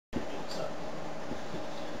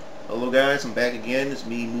Hello guys, I'm back again. It's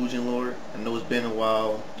me, Mugen. I know it's been a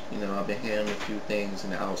while. I've been handling a few things in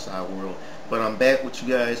the outside world, but I'm back with you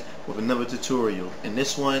guys with another tutorial. And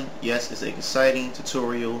this one, yes, it's an exciting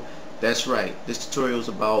tutorial. That's right. This tutorial is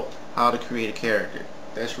about how to create a character.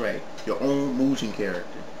 That's right, your own Mugen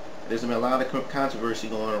character. There's been a lot of controversy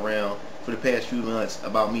going around for the past few months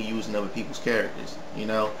about me using other people's characters.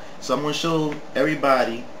 So I'm going to show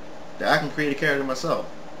everybody that I can create a character myself,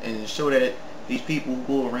 and show that these people who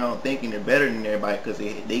go around thinking they're better than everybody because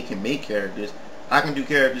they can make characters, I can do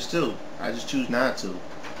characters too. I just choose not to.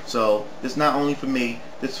 So this is not only for me,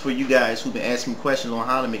 this is for you guys who've been asking me questions on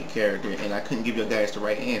how to make a character and I couldn't give you guys the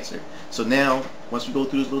right answer. So now, once we go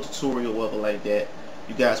through this little tutorial of it like that,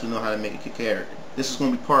 you guys will know how to make a character. This is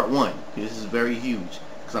going to be part one, because this is very huge,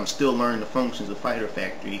 because I'm still learning the functions of Fighter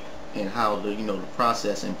Factory and how to, the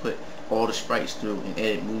process and put all the sprites through and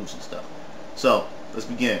edit moves and stuff. So let's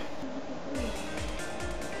begin.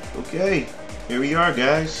 Okay, here we are,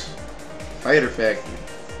 guys. Fighter Factory.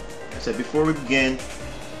 I said before we begin,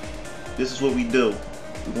 this is what we do.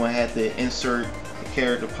 We're going to have to insert the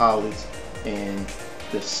character palettes and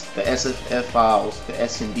the SFF files, the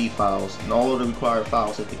S&D files, and all of the required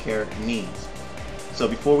files that the character needs. So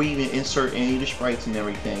before we even insert any of the sprites and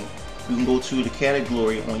everything, we can go to the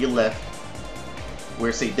category on your left where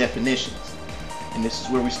it say definitions. And this is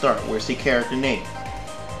where we start, where it say character name.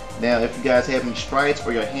 Now, if you guys have any sprites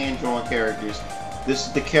or your hand-drawn characters, this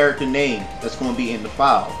is the character name that's going to be in the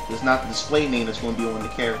file. It's not the display name that's going to be on the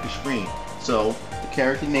character screen. So, the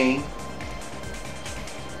character name,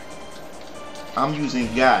 I'm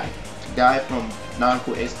using Guy from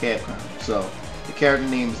Namco X Capcom. So, the character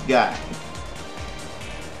name is Guy.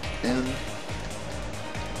 And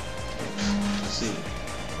let's see.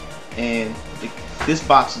 And this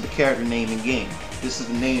box is the character name in game. This is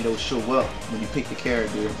the name that will show up when you pick the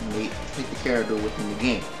character within the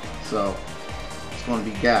game. So it's going to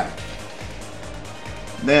be Guy.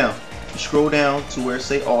 Now you scroll down to where it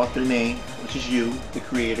say author name, which is you, the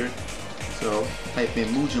creator. So type in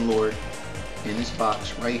Mugen in this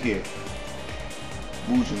box right here.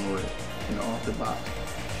 Mugen in the author box.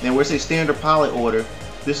 Now where it say standard palette order,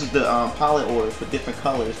 this is the palette order for different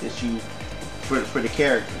colors that you for the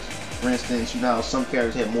characters. For instance, some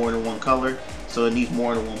characters have more than one color, so it needs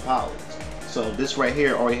more than one palette. So this right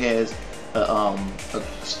here already has a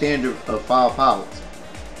standard of 5 palettes.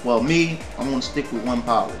 Well, I'm going to stick with one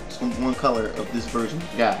palette. It's going to be one color of this version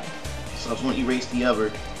of Guy. So I just want to erase the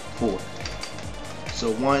other 4.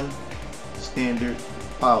 So one standard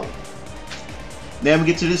palette. Now we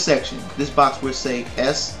get to this section. This box where it say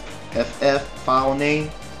SFF file name.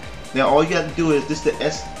 Now all you got to do is this is the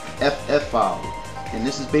SFF file. And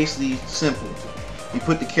this is basically simple. You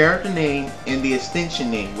put the character name and the extension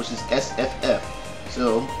name, which is SFF.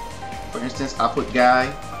 So, for instance, I put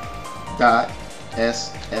Guy.SFF.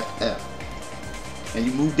 And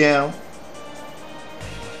you move down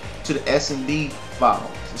to the S&D file.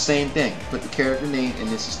 It's the same thing. Put the character name and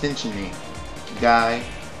this extension name. Guy.SND.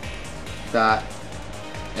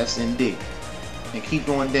 And keep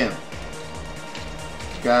going down.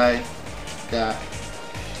 Guy.air.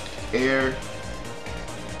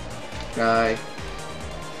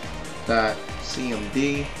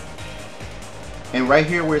 Guy.cmd, and right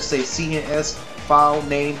here where it says CNS file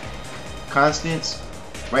name constants,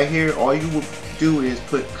 right here all you will do is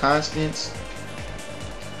put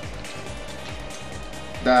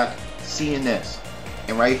constants.cns,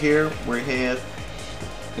 and right here where it have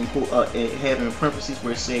in parentheses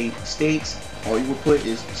where it say states, all you will put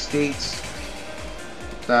is states.cns.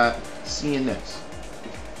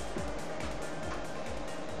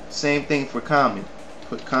 Same thing for common.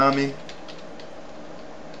 Put common.cns.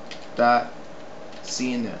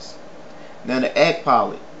 Now the act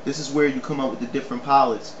palette. This is where you come up with the different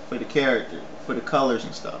palettes for the character, for the colors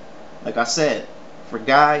and stuff. Like I said, for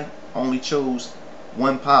Guy, I only chose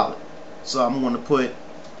one palette. So I'm going to put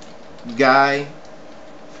Guy.act.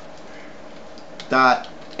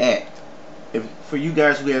 For you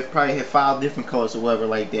guys who probably have 5 different colors or whatever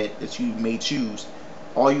like that you may choose,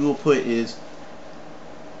 all you will put is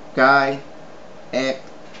Guy act,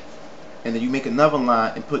 and then you make another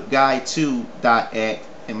line and put Guy2.act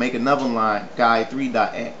and make another line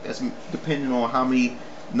Guy3.act. That's depending on how many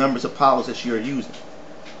numbers of palettes that you're using.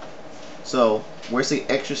 So where it say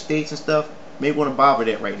extra states and stuff, maybe want to bother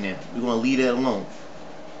that right now. We're going to leave that alone.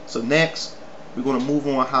 So next we're going to move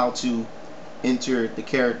on how to enter the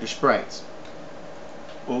character sprites.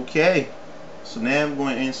 Okay, so now I'm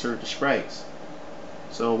going to insert the sprites.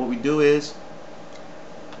 So what we do is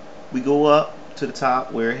we go up to the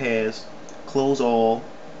top where it has close all,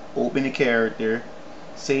 open the character,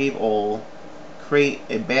 save all, create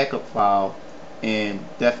a backup file and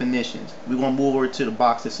definitions. We're going to move over to the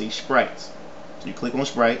box that says Sprites. So you click on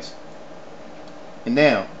Sprites, and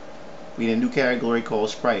now we need a new category called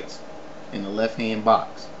Sprites in the left hand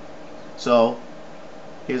box. So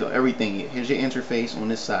here's everything. Here's your interface on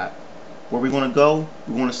this side. Where we're going to go,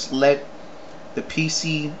 we're going to select the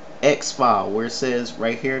PCX file where it says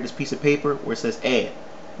right here, this piece of paper where it says add.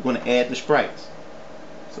 We're going to add the sprites.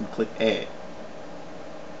 So click add.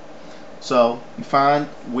 So you find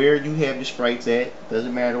where you have your sprites at.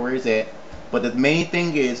 Doesn't matter where it's at. But the main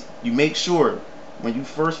thing is you make sure when you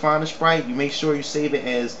first find a sprite, you make sure you save it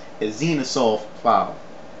as a Xenosolve file.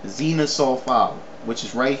 A Xenosolve file, which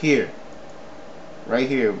is right here. Right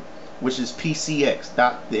here, which is PCX.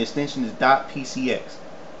 The extension is .pcx.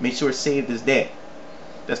 Make sure it's saved as that.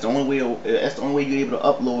 That's the only way. That's the only way you're able to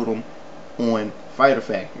upload them on Fighter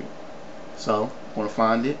Factory. So I'm gonna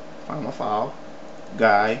find it. Find my file,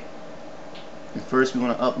 guy, and first we're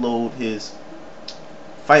gonna upload his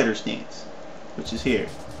fighter stance, which is here.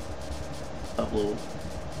 Upload.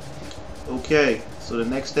 Okay. So the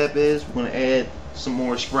next step is we're gonna add some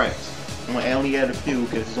more sprites. I'm gonna only add a few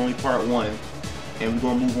because it's only part 1. And we're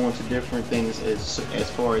going to move on to different things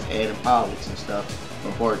as far as adding pilots and stuff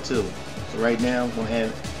on part 2. So right now I'm going to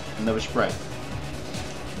add another sprite.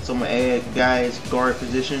 So I'm going to add guy's guard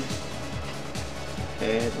position.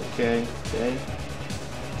 Add, okay.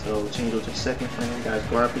 So change over to the second frame, guy's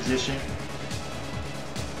guard position.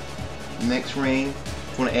 Next frame,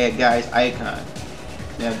 I'm going to add guy's icon.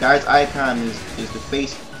 Now guy's icon is the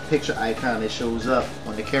face picture icon that shows up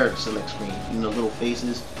on the character select screen. You know, little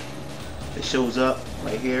faces. It shows up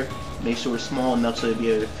right here. Make sure it's small enough so it'll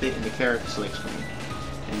be able to fit in the character select screen.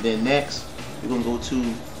 And then next, we're going to go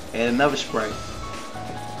to add another sprite.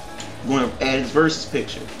 We're going to add his versus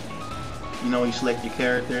picture. You know, you select your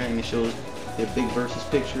character and it shows their big versus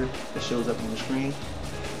picture that shows up on the screen.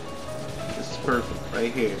 This is perfect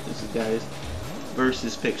right here. This is guy's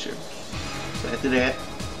versus picture. So after that,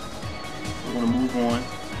 we're going to move on.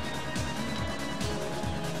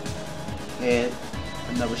 Add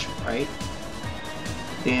another sprite.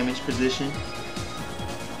 Damage position.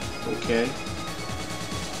 Okay.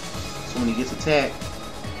 So when he gets attacked,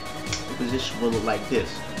 the position will look like this.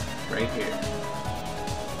 Right here.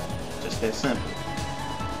 Just that simple.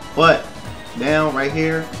 But now right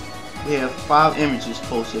here we have 5 images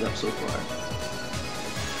posted up so far.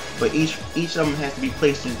 But each of them has to be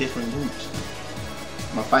placed in different groups.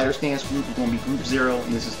 My fighter stance group is going to be group 0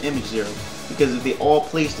 and this is image 0. Because if they all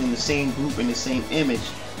placed in the same group in the same image,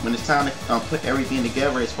 when it's time to put everything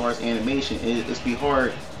together as far as animation, it's be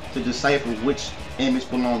hard to decipher which image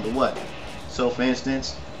belongs to what. So for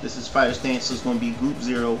instance, this is fighter stance, so it's going to be group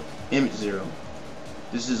 0, image 0.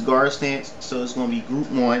 This is guard stance, so it's going to be group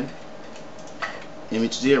 1,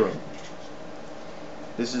 image 0.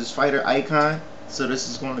 This is fighter icon, so this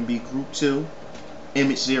is going to be group 2,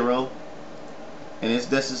 image 0. And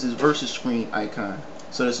this is his versus screen icon.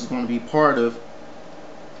 So this is going to be part of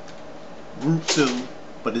group 2,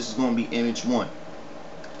 but this is going to be image 1.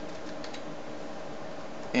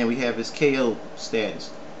 And we have his KO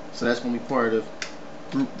status. So that's going to be part of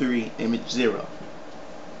group 3, image 0.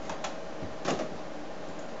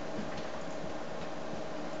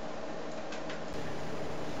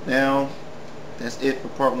 Now, that's it for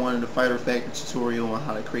part 1 of the Fighter Factory tutorial on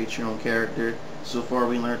how to create your own character. So far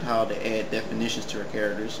we learned how to add definitions to our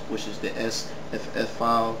characters, which is the SFF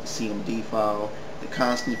file, the CMD file, the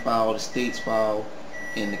constant file, the states file,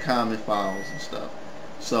 and the common files and stuff.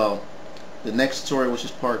 So the next tutorial, which is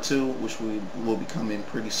part 2, which we will be coming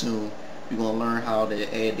pretty soon, we're going to learn how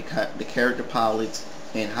to add the character pilots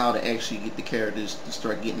and how to actually get the characters to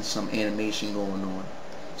start getting some animation going on.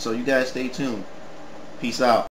 So you guys stay tuned. Peace out.